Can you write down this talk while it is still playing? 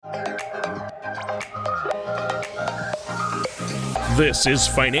This is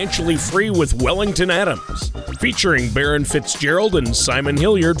Financially Free with Wellington Adams, featuring Baron Fitzgerald and Simon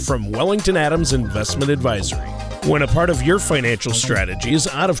Hilliard from Wellington Adams Investment Advisory. When a part of your financial strategy is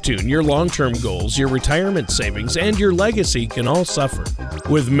out of tune, your long-term goals, your retirement savings, and your legacy can all suffer.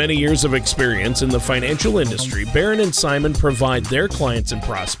 With many years of experience in the financial industry, Baron and Simon provide their clients and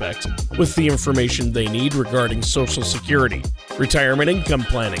prospects with the information they need regarding Social Security, retirement income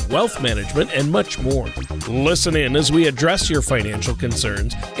planning, wealth management, and much more. Listen in as we address your financial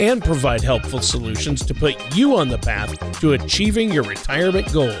concerns and provide helpful solutions to put you on the path to achieving your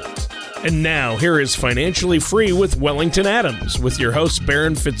retirement goals. And now, here is Financially Free with Wellington Adams, with your hosts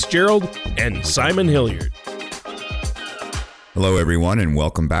Baron Fitzgerald and Simon Hilliard. Hello, everyone, and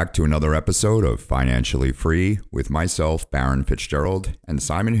welcome back to another episode of Financially Free with myself, Baron Fitzgerald, and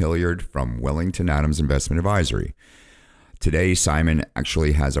Simon Hilliard from Wellington Adams Investment Advisory. Today, Simon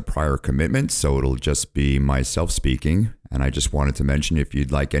actually has a prior commitment, so it'll just be myself speaking. And I just wanted to mention, if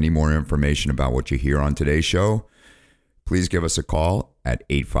you'd like any more information about what you hear on today's show, please give us a call at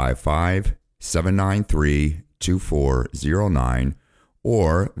 855-793-2409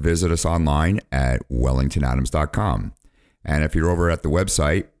 or visit us online at wellingtonadams.com. And if you're over at the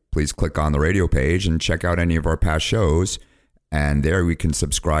website, please click on the radio page and check out any of our past shows. And there we can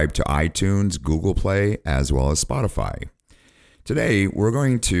subscribe to iTunes, Google Play, as well as Spotify. Today, we're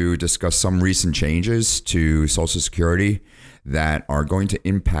going to discuss some recent changes to Social Security that are going to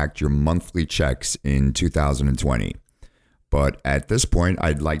impact your monthly checks in 2020. But at this point,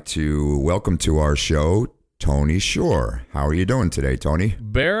 I'd like to welcome to our show Tony Shore. How are you doing today, Tony?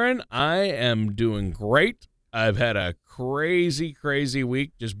 Baron, I am doing great. I've had a crazy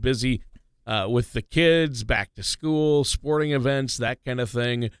week, just busy with the kids, back to school, sporting events, that kind of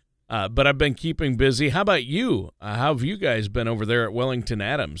thing. But I've been keeping busy. How about you? How have you guys been over there at Wellington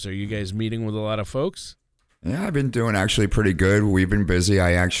Adams? Are you guys meeting with a lot of folks? Yeah, I've been doing actually pretty good. We've been busy.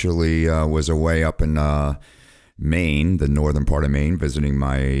 I actually was away up in Maine, the northern part of Maine, visiting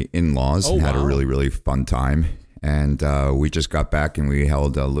my in-laws. Oh, had wow. a really fun time. And we just got back and we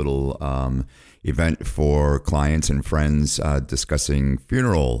held a little event for clients and friends discussing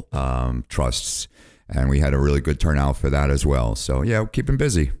funeral trusts. And we had a really good turnout for that as well. So, yeah, keeping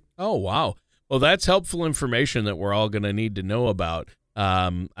busy. Oh, wow. Well, that's helpful information that we're all going to need to know about.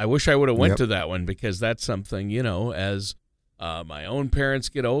 I wish I would have went to that one, because that's something, as my own parents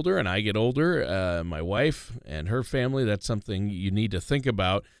get older and I get older, my wife and her family, that's something you need to think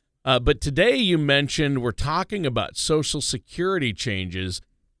about. But today you mentioned we're talking about Social Security changes.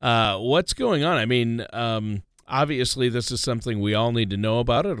 What's going on? I mean, obviously this is something we all need to know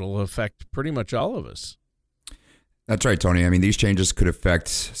about. It'll affect pretty much all of us. That's right, Tony. I mean, these changes could affect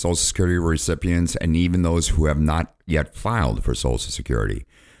Social Security recipients and even those who have not yet filed for Social Security.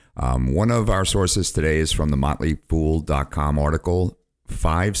 One of our sources today is from the motleyfool.com article,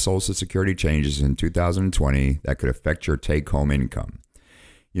 5 Social Security changes in 2020 that could affect your take-home income.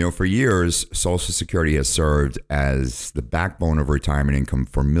 For years, Social Security has served as the backbone of retirement income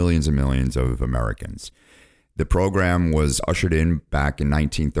for millions and millions of Americans. The program was ushered in back in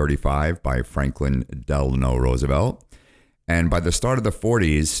 1935 by Franklin Delano Roosevelt. And by the start of the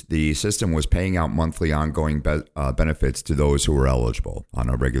 40s, the system was paying out monthly ongoing benefits to those who were eligible on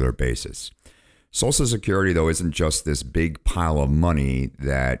a regular basis. Social Security, though, isn't just this big pile of money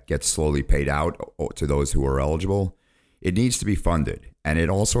that gets slowly paid out to those who are eligible. It needs to be funded, and it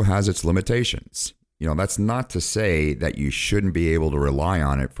also has its limitations. That's not to say that you shouldn't be able to rely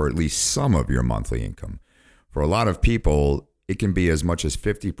on it for at least some of your monthly income. For a lot of people, it can be as much as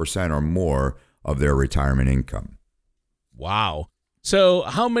 50% or more of their retirement income. Wow. So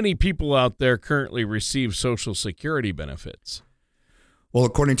how many people out there currently receive Social Security benefits? Well,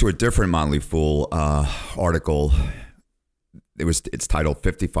 according to a different Motley Fool article, it's titled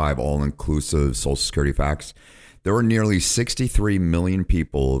 55 All-Inclusive Social Security Facts. There are nearly 63 million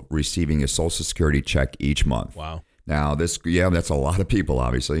people receiving a Social Security check each month. Wow. Now, that's a lot of people,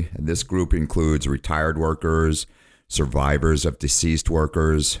 obviously. And this group includes retired workers, survivors of deceased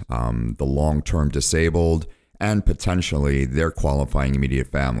workers, the long-term disabled, and potentially their qualifying immediate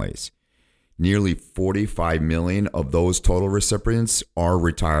families. Nearly 45 million of those total recipients are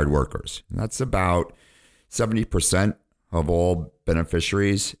retired workers. And that's about 70% of all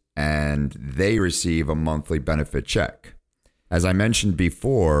beneficiaries, and they receive a monthly benefit check. As I mentioned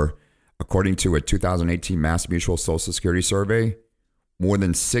before, according to a 2018 MassMutual Social Security survey, more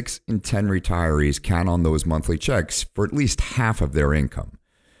than 6 in 10 retirees count on those monthly checks for at least half of their income.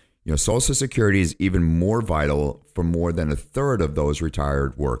 Social Security is even more vital for more than a third of those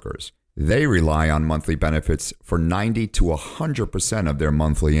retired workers. They rely on monthly benefits for 90 to 100% of their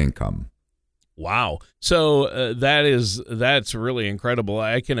monthly income. Wow. So that's really incredible.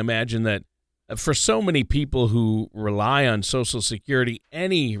 I can imagine that for so many people who rely on Social Security,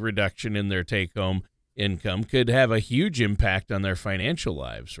 any reduction in their take-home income could have a huge impact on their financial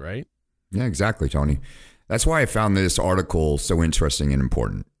lives, right? Yeah, exactly, Tony. That's why I found this article so interesting and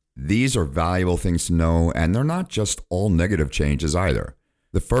important. These are valuable things to know, and they're not just all negative changes either.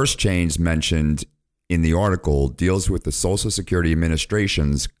 The first change mentioned in the article deals with the Social Security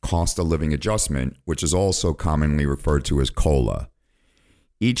Administration's cost of living adjustment, which is also commonly referred to as COLA.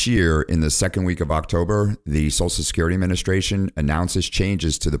 Each year in the second week of October, the Social Security Administration announces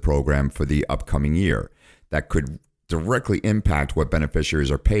changes to the program for the upcoming year that could directly impact what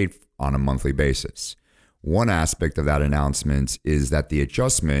beneficiaries are paid on a monthly basis. One aspect of that announcement is that the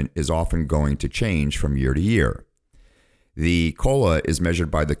adjustment is often going to change from year to year. The COLA is measured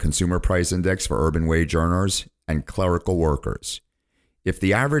by the Consumer Price Index for urban wage earners and clerical workers. If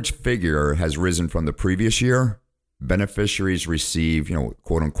the average figure has risen from the previous year, beneficiaries receive,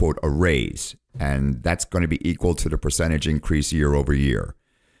 quote unquote, a raise, and that's going to be equal to the percentage increase year over year.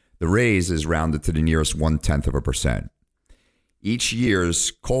 The raise is rounded to the nearest 0.1%. Each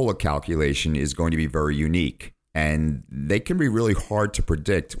year's COLA calculation is going to be very unique, and they can be really hard to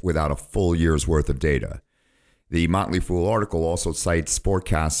predict without a full year's worth of data. The Motley Fool article also cites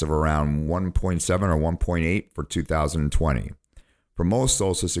forecasts of around 1.7 or 1.8 for 2020. For most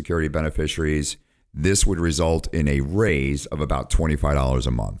Social Security beneficiaries, this would result in a raise of about $25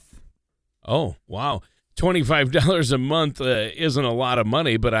 a month. Oh, wow. $25 a month isn't a lot of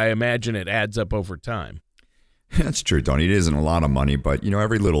money, but I imagine it adds up over time. That's true, Tony. It isn't a lot of money, but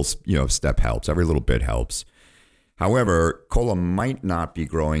every little step helps. Every little bit helps. However, COLA might not be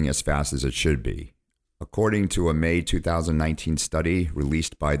growing as fast as it should be. According to a May 2019 study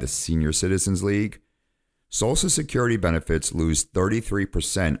released by the Senior Citizens League, Social Security benefits lose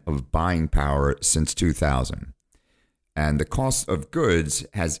 33% of buying power since 2000, and the cost of goods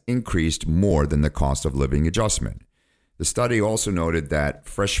has increased more than the cost of living adjustment. The study also noted that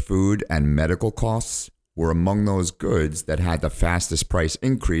fresh food and medical costs were among those goods that had the fastest price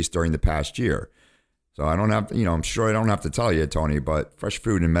increase during the past year. So I don't have to, I'm sure I don't have to tell you, Tony, but fresh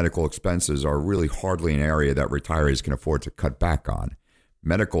food and medical expenses are really hardly an area that retirees can afford to cut back on.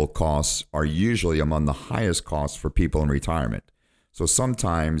 Medical costs are usually among the highest costs for people in retirement. So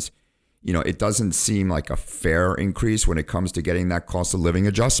sometimes, it doesn't seem like a fair increase when it comes to getting that cost of living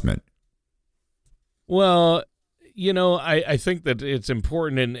adjustment. Well, I think that it's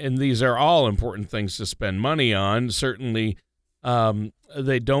important, and these are all important things to spend money on. Certainly,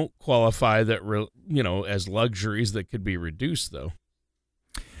 they don't qualify that, as luxuries that could be reduced, though.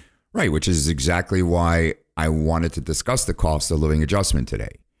 Right, which is exactly why I wanted to discuss the cost of living adjustment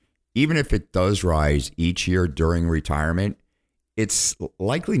today. Even if it does rise each year during retirement, it's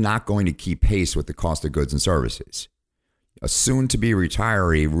likely not going to keep pace with the cost of goods and services. A soon-to-be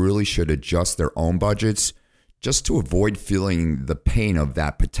retiree really should adjust their own budgets just to avoid feeling the pain of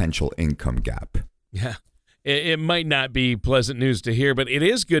that potential income gap. Yeah, it might not be pleasant news to hear, but it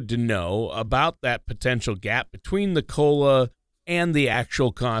is good to know about that potential gap between the COLA and the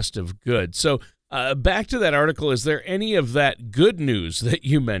actual cost of goods. So back to that article, is there any of that good news that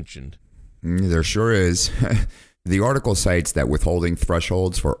you mentioned? There sure is. The article cites that withholding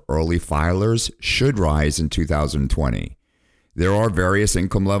thresholds for early filers should rise in 2020. There are various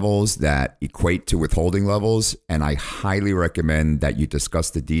income levels that equate to withholding levels, and I highly recommend that you discuss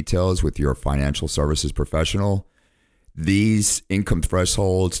the details with your financial services professional. These income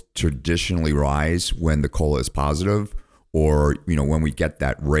thresholds traditionally rise when the COLA is positive, or when we get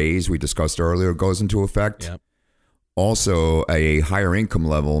that raise we discussed earlier goes into effect. Yep. Also, a higher income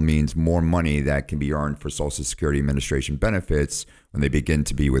level means more money that can be earned for Social Security Administration benefits when they begin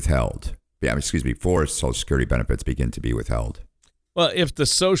to be withheld. Before Social Security benefits begin to be withheld. Well, if the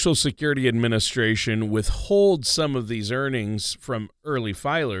Social Security Administration withholds some of these earnings from early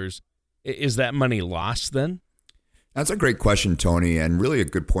filers, is that money lost then? That's a great question, Tony, and really a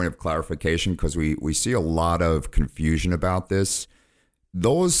good point of clarification because we see a lot of confusion about this.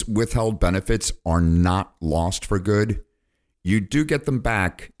 Those withheld benefits are not lost for good. You do get them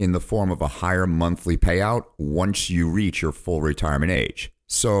back in the form of a higher monthly payout once you reach your full retirement age.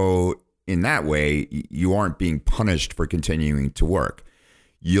 So in that way, you aren't being punished for continuing to work.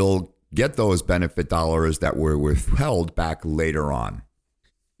 You'll get those benefit dollars that were withheld back later on.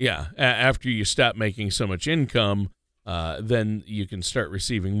 Yeah, after you stop making so much income, then you can start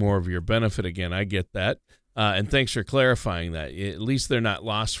receiving more of your benefit again. I get that. And thanks for clarifying that. At least they're not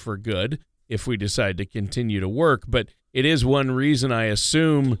lost for good if we decide to continue to work. But it is one reason I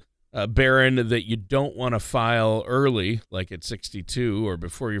assume Baron, that you don't want to file early, like at 62 or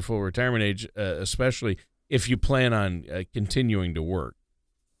before your full retirement age, especially if you plan on continuing to work.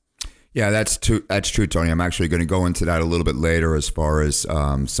 Yeah, that's true, Tony. I'm actually going to go into that a little bit later as far as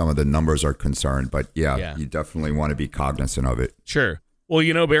some of the numbers are concerned. But yeah, you definitely want to be cognizant of it. Sure.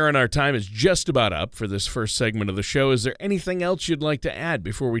 Well, Baron, our time is just about up for this first segment of the show. Is there anything else you'd like to add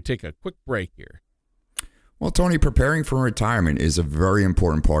before we take a quick break here? Well, Tony, preparing for retirement is a very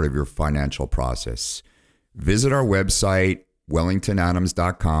important part of your financial process. Visit our website,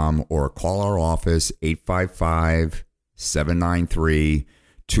 wellingtonadams.com, or call our office,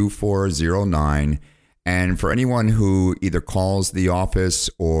 855-793-2409. And for anyone who either calls the office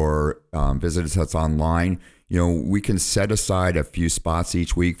or visits us online, we can set aside a few spots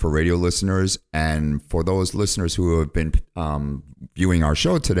each week for radio listeners. And for those listeners who have been viewing our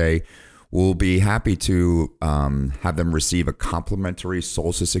show today, we'll be happy to have them receive a complimentary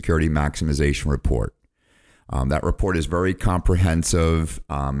Social Security maximization report. That report is very comprehensive,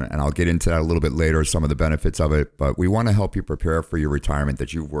 and I'll get into that a little bit later, some of the benefits of it. But we want to help you prepare for your retirement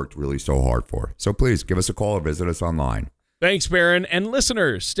that you've worked really so hard for. So please give us a call or visit us online. Thanks, Baron. And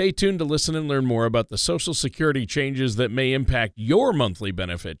listeners, stay tuned to listen and learn more about the Social Security changes that may impact your monthly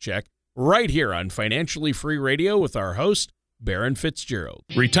benefit check right here on Financially Free Radio with our host, Baron Fitzgerald.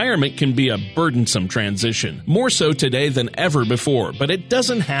 Retirement can be a burdensome transition, more so today than ever before, but it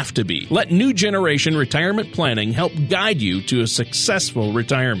doesn't have to be. Let New Generation Retirement Planning help guide you to a successful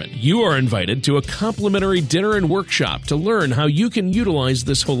retirement. You are invited to a complimentary dinner and workshop to learn how you can utilize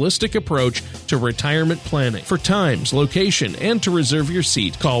this holistic approach to retirement planning. For times, location, and to reserve your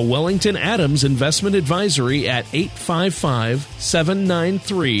seat, call Wellington Adams Investment Advisory at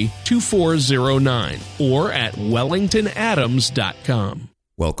 855-793-2409 or at wellingtonadams.com.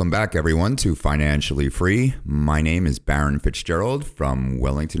 Welcome back, everyone, to Financially Free. My name is Baron Fitzgerald from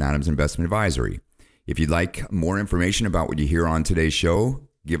Wellington Adams Investment Advisory. If you'd like more information about what you hear on today's show,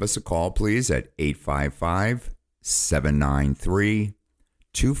 give us a call, please, at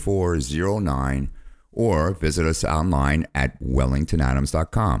 855-793-2409 or visit us online at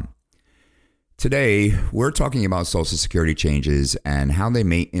wellingtonadams.com. Today, we're talking about Social Security changes and how they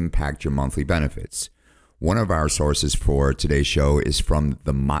may impact your monthly benefits. One of our sources for today's show is from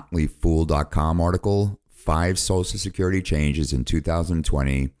the motleyfool.com article, 5 Social Security changes in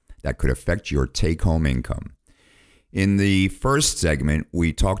 2020 that could affect your take-home income. In the first segment,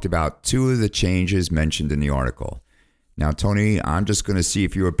 we talked about 2 of the changes mentioned in the article. Now, Tony, I'm just going to see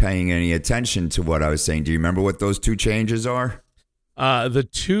if you were paying any attention to what I was saying. Do you remember what those 2 changes are? The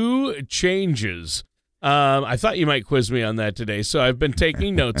 2 changes... I thought you might quiz me on that today, so I've been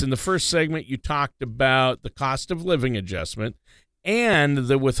taking notes. In the first segment, you talked about the cost of living adjustment and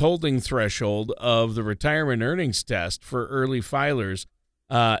the withholding threshold of the retirement earnings test for early filers,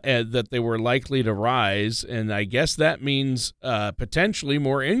 and that they were likely to rise, and I guess that means potentially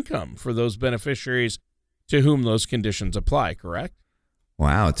more income for those beneficiaries to whom those conditions apply, correct?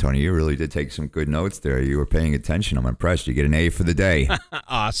 Wow, Tony, you really did take some good notes there. You were paying attention. I'm impressed. You get an A for the day.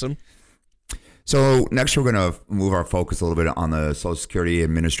 Awesome. So next, we're going to move our focus a little bit on the Social Security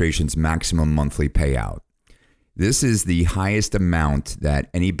Administration's maximum monthly payout. This is the highest amount that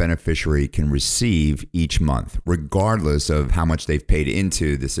any beneficiary can receive each month, regardless of how much they've paid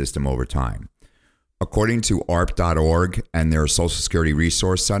into the system over time. According to AARP.org and their Social Security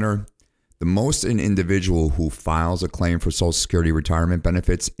Resource Center, the most an individual who files a claim for Social Security retirement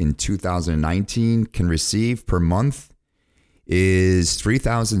benefits in 2019 can receive per month is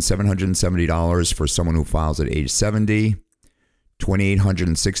 $3,770 for someone who files at age 70,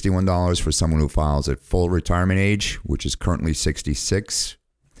 $2,861 for someone who files at full retirement age, which is currently 66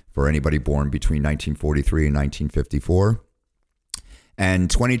 for anybody born between 1943 and 1954, and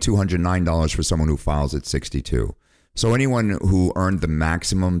 $2,209 for someone who files at 62. So anyone who earned the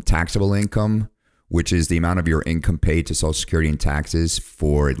maximum taxable income, which is the amount of your income paid to Social Security and taxes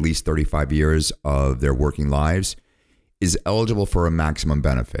for at least 35 years of their working lives, is eligible for a maximum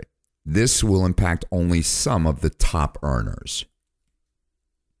benefit. This will impact only some of the top earners.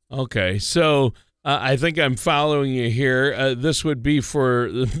 Okay, so I think I'm following you here. This would be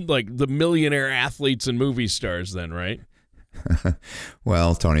for like the millionaire athletes and movie stars then, right?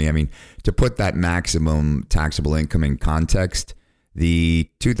 Well, Tony, I mean, to put that maximum taxable income in context, the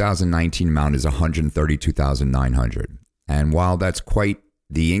 2019 amount is $132,900. And while that's quite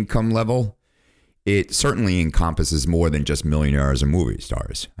the income level, it certainly encompasses more than just millionaires and movie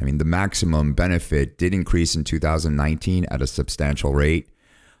stars. I mean, the maximum benefit did increase in 2019 at a substantial rate.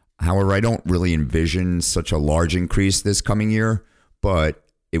 However, I don't really envision such a large increase this coming year, but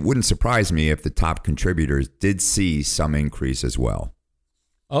it wouldn't surprise me if the top contributors did see some increase as well.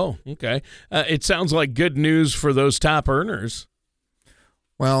 Oh, okay. It sounds like good news for those top earners.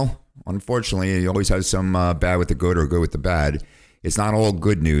 Well, unfortunately, you always have some bad with the good or good with the bad. It's not all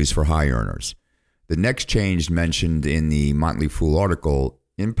good news for high earners. The next change mentioned in the Motley Fool article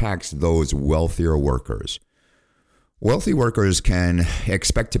impacts those wealthier workers. Wealthy workers can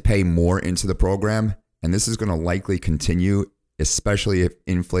expect to pay more into the program, and this is going to likely continue, especially if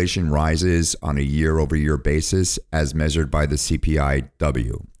inflation rises on a year-over-year basis as measured by the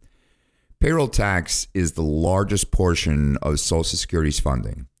CPIW. Payroll tax is the largest portion of Social Security's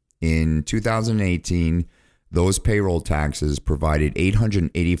funding. In 2018, those payroll taxes provided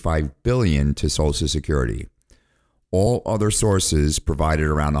 $885 billion to Social Security. All other sources provided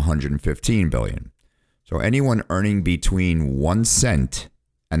around $115 billion. So anyone earning between 1 cent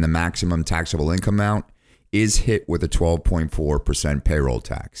and the maximum taxable income amount is hit with a 12.4% payroll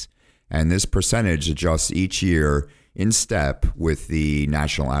tax. And this percentage adjusts each year in step with the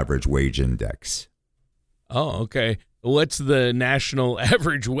National Average Wage Index. Oh, okay. What's the National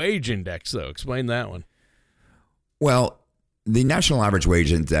Average Wage Index, though? Explain that one. Well, the National Average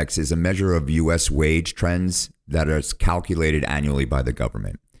Wage Index is a measure of U.S. wage trends that is calculated annually by the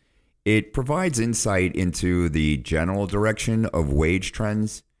government. It provides insight into the general direction of wage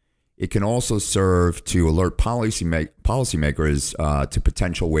trends. It can also serve to alert policymakers to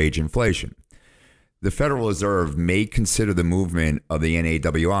potential wage inflation. The Federal Reserve may consider the movement of the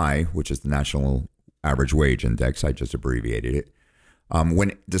NAWI, which is the National Average Wage Index, I just abbreviated it,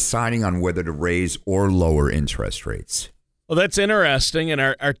 when deciding on whether to raise or lower interest rates. Well, that's interesting, and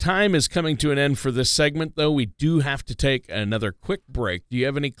our time is coming to an end for this segment, though. We do have to take another quick break. Do you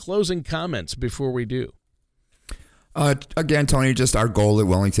have any closing comments before we do? Again, Tony, just our goal at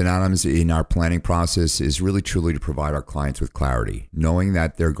Wellington Adams in our planning process is really truly to provide our clients with clarity, knowing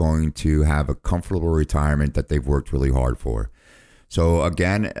that they're going to have a comfortable retirement that they've worked really hard for. So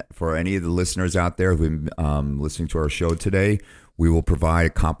again, for any of the listeners out there who've been listening to our show today, we will provide a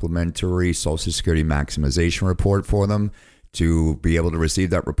complimentary Social Security maximization report for them. To be able to receive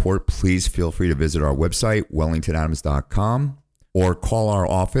that report, please feel free to visit our website, wellingtonadams.com, or call our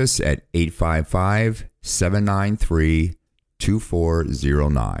office at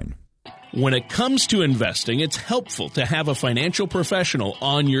 855-793-2409. When it comes to investing, it's helpful to have a financial professional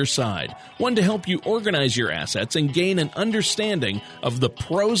on your side, one to help you organize your assets and gain an understanding of the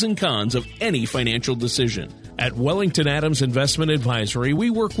pros and cons of any financial decision. At Wellington Adams Investment Advisory, we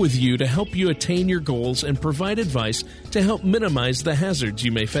work with you to help you attain your goals and provide advice to help minimize the hazards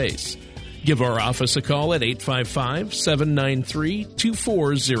you may face. Give our office a call at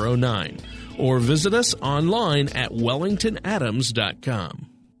 855-793-2409 or visit us online at wellingtonadams.com.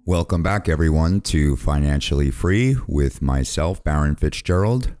 Welcome back, everyone, to Financially Free with myself, Baron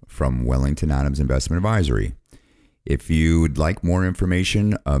Fitzgerald, from Wellington Adams Investment Advisory. If you would like more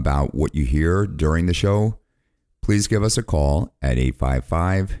information about what you hear during the show, please give us a call at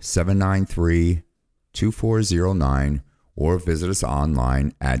 855-793-2409 or visit us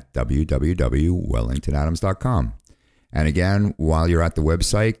online at www.wellingtonadams.com. And again, while you're at the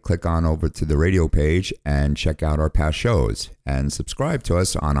website, click on over to the radio page and check out our past shows and subscribe to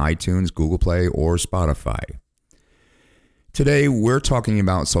us on iTunes, Google Play, or Spotify. Today, we're talking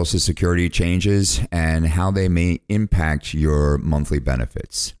about Social Security changes and how they may impact your monthly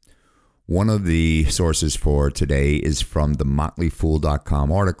benefits. One of the sources for today is from the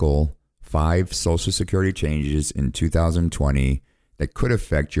motleyfool.com article, 5 Social Security changes in 2020 that could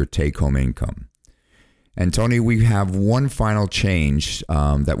affect your take-home income. And Tony, we have one final change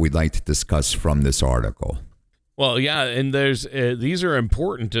that we'd like to discuss from this article. Well, yeah, and there's these are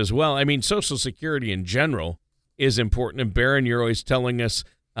important as well. I mean, Social Security in general is important. And Baron, you're always telling us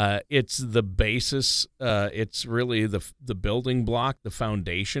it's the basis. It's really the building block, the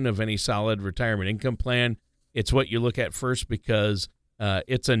foundation of any solid retirement income plan. It's what you look at first because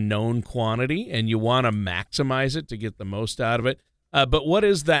it's a known quantity, and you want to maximize it to get the most out of it. But what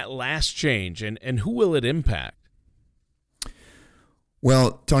is that last change, and who will it impact?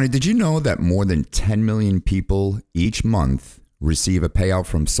 Well, Tony, did you know that more than 10 million people each month receive a payout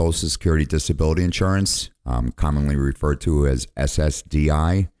from Social Security Disability Insurance, commonly referred to as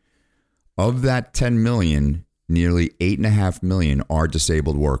SSDI? Of that 10 million, nearly 8.5 million are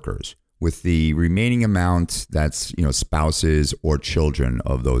disabled workers, with the remaining amount that's spouses or children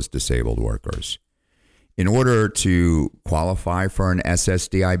of those disabled workers. In order to qualify for an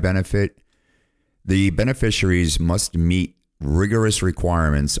SSDI benefit, the beneficiaries must meet rigorous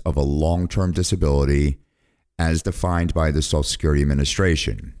requirements of a long-term disability as defined by the Social Security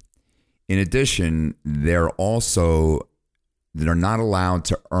Administration. In addition, they're also they're not allowed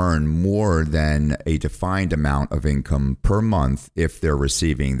to earn more than a defined amount of income per month if they're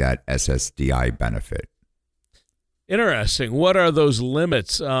receiving that SSDI benefit. Interesting. What are those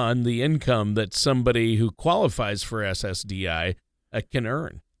limits on the income that somebody who qualifies for SSDI can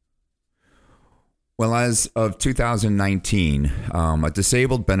earn? Well, as of 2019, a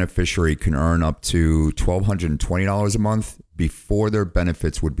disabled beneficiary can earn up to $1,220 a month before their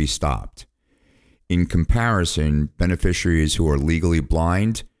benefits would be stopped. In comparison, beneficiaries who are legally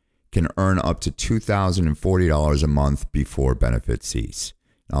blind can earn up to $2,040 a month before benefits cease.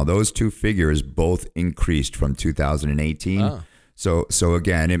 Now, those two figures both increased from 2018. Oh. So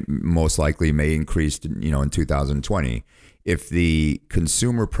again, it most likely may increase, in 2020. If the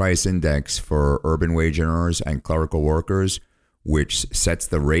consumer price index for urban wage earners and clerical workers, which sets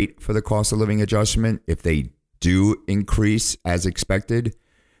the rate for the cost of living adjustment, if they do increase as expected,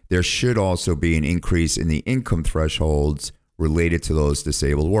 there should also be an increase in the income thresholds related to those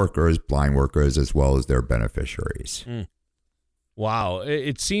disabled workers, blind workers, as well as their beneficiaries. Wow.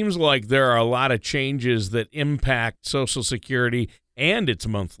 It seems like there are a lot of changes that impact Social Security and its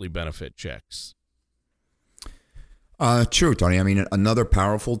monthly benefit checks. True, Tony. I mean, another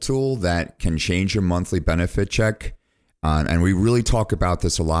powerful tool that can change your monthly benefit check, and we really talk about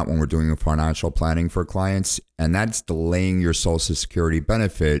this a lot when we're doing financial planning for clients, and that's delaying your Social Security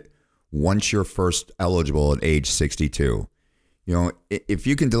benefit once you're first eligible at age 62. If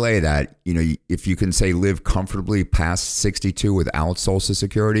you can delay that, if you can say live comfortably past 62 without Social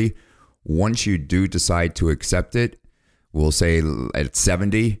Security, once you do decide to accept it, we'll say at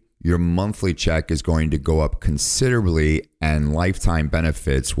 70, your monthly check is going to go up considerably and lifetime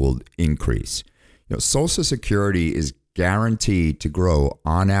benefits will increase. Social Security is guaranteed to grow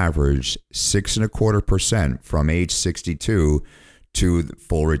on average 6.25% from age 62 to the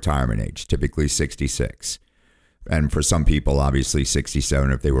full retirement age, typically 66. And for some people, obviously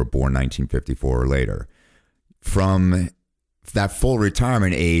 67 if they were born 1954 or later. From that full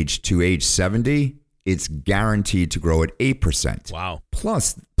retirement age to age 70, it's guaranteed to grow at 8%. Wow.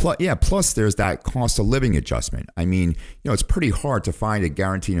 Plus there's that cost of living adjustment. I mean, it's pretty hard to find a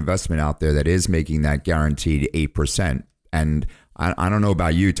guaranteed investment out there that is making that guaranteed 8%. And I don't know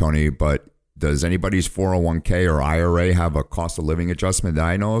about you, Tony, but does anybody's 401k or IRA have a cost of living adjustment that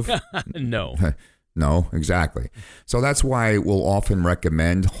I know of? No. No, exactly. So that's why we'll often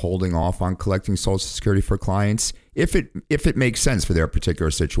recommend holding off on collecting Social Security for clients if it makes sense for their particular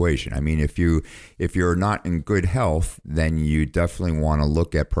situation. I mean, if you're not in good health, then you definitely want to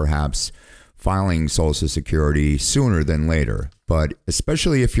look at perhaps filing Social Security sooner than later. But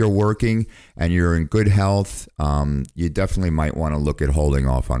especially if you're working and you're in good health, you definitely might want to look at holding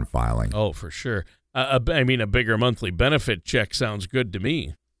off on filing. Oh, for sure. A bigger monthly benefit check sounds good to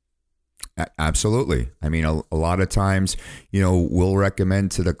me. Absolutely. I mean, a lot of times, we'll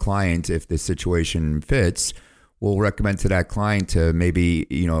recommend to the client, if the situation fits, we'll recommend to that client to maybe,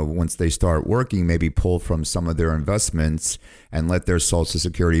 once they start working, maybe pull from some of their investments and let their Social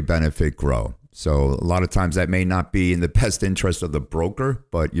Security benefit grow. So a lot of times that may not be in the best interest of the broker,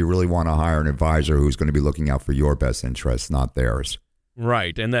 but you really want to hire an advisor who's going to be looking out for your best interests, not theirs.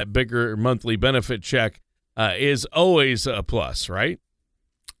 Right. And that bigger monthly benefit check is always a plus, right?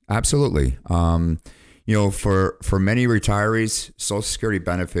 Absolutely. For many retirees, Social Security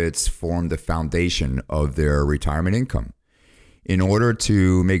benefits form the foundation of their retirement income. In order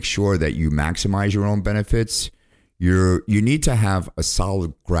to make sure that you maximize your own benefits, you need to have a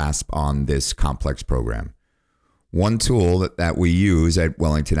solid grasp on this complex program. One tool that we use at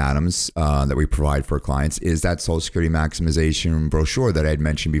Wellington Adams that we provide for clients is that Social Security maximization brochure that I had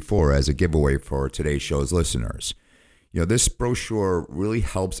mentioned before as a giveaway for today's show's listeners. This brochure really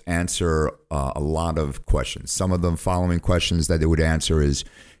helps answer a lot of questions. Some of the following questions that it would answer is,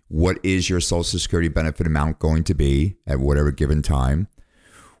 what is your Social Security benefit amount going to be at whatever given time?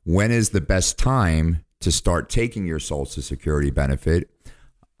 When is the best time to start taking your Social Security benefit?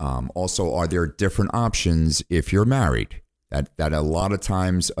 Also, are there different options if you're married? That a lot of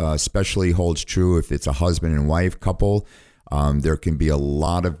times especially holds true if it's a husband and wife couple. There can be a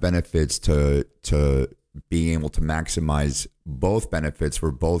lot of benefits to being able to maximize both benefits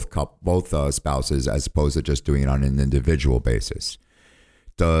for both spouses as opposed to just doing it on an individual basis.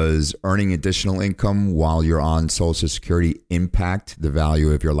 Does earning additional income while you're on Social Security impact the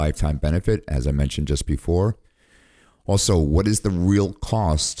value of your lifetime benefit, as I mentioned just before? Also, what is the real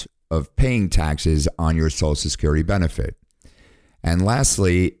cost of paying taxes on your Social Security benefit? And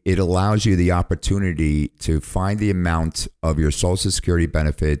lastly, it allows you the opportunity to find the amount of your Social Security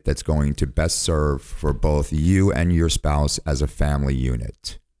benefit that's going to best serve for both you and your spouse as a family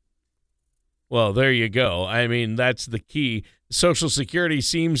unit. Well, there you go. I mean, that's the key. Social Security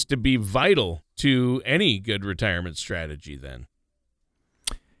seems to be vital to any good retirement strategy then.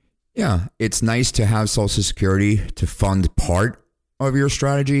 Yeah, it's nice to have Social Security to fund part of your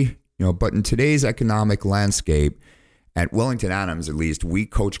strategy, but in today's economic landscape, at Wellington Adams, at least, we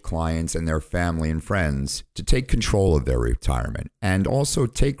coach clients and their family and friends to take control of their retirement and also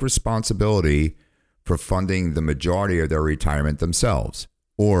take responsibility for funding the majority of their retirement themselves,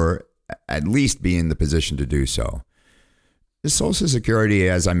 or at least be in the position to do so. The Social Security,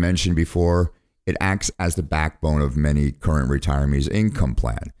 as I mentioned before, it acts as the backbone of many current retirees' income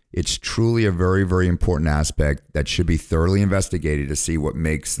plan. It's truly a very, very important aspect that should be thoroughly investigated to see what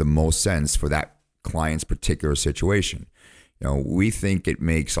makes the most sense for that client's particular situation. We think it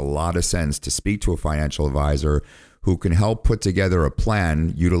makes a lot of sense to speak to a financial advisor who can help put together a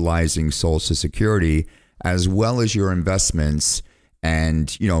plan utilizing Social Security as well as your investments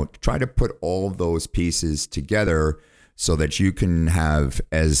and, try to put all of those pieces together so that you can have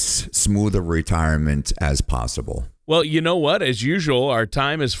as smooth a retirement as possible. Well, you know what? As usual, our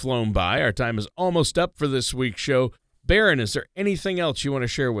time has flown by. Our time is almost up for this week's show. Barron, is there anything else you want to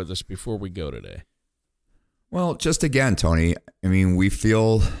share with us before we go today? Well, just again, Tony, we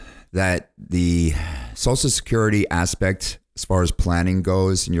feel that the Social Security aspect, as far as planning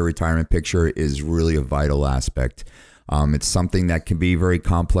goes in your retirement picture, is really a vital aspect. It's something that can be very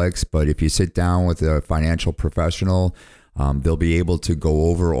complex, but if you sit down with a financial professional, they'll be able to go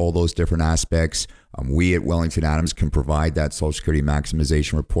over all those different aspects. We at Wellington Adams can provide that Social Security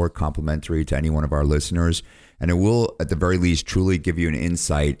maximization report complimentary to any one of our listeners. And it will, at the very least, truly give you an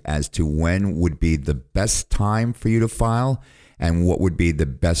insight as to when would be the best time for you to file and what would be the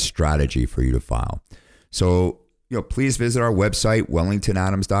best strategy for you to file. So, please visit our website,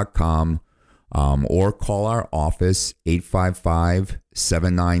 wellingtonadams.com, or call our office,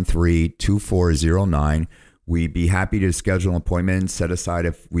 855-793-2409. We'd be happy to schedule an appointment, set aside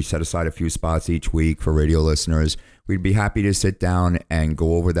a few spots each week for radio listeners. We'd be happy to sit down and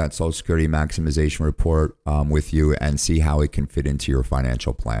go over that Social Security maximization report with you and see how it can fit into your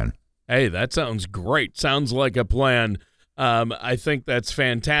financial plan. Hey, that sounds great. Sounds like a plan. I think that's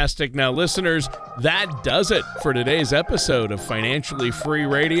fantastic. Now, listeners, that does it for today's episode of Financially Free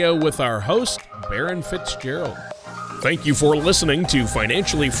Radio with our host, Barron Fitzgerald. Thank you for listening to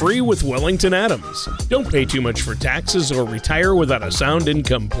Financially Free with Wellington Adams. Don't pay too much for taxes or retire without a sound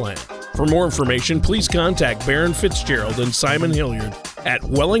income plan. For more information, please contact Barron Fitzgerald and Simon Hilliard at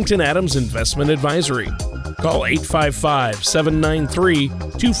Wellington Adams Investment Advisory. Call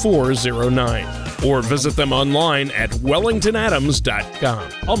 855-793-2409 or visit them online at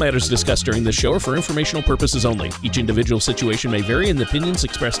wellingtonadams.com. All matters discussed during this show are for informational purposes only. Each individual situation may vary, and the opinions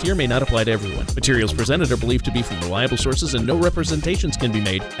expressed here may not apply to everyone. Materials presented are believed to be from reliable sources, and no representations can be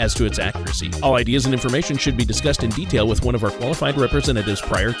made as to its accuracy. All ideas and information should be discussed in detail with one of our qualified representatives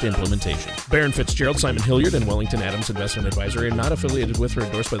prior to implementation. Barron Fitzgerald, Simon Hilliard, and Wellington Adams Investment Advisory are not affiliated with or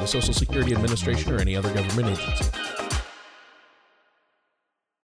endorsed by the Social Security Administration or any other government agency.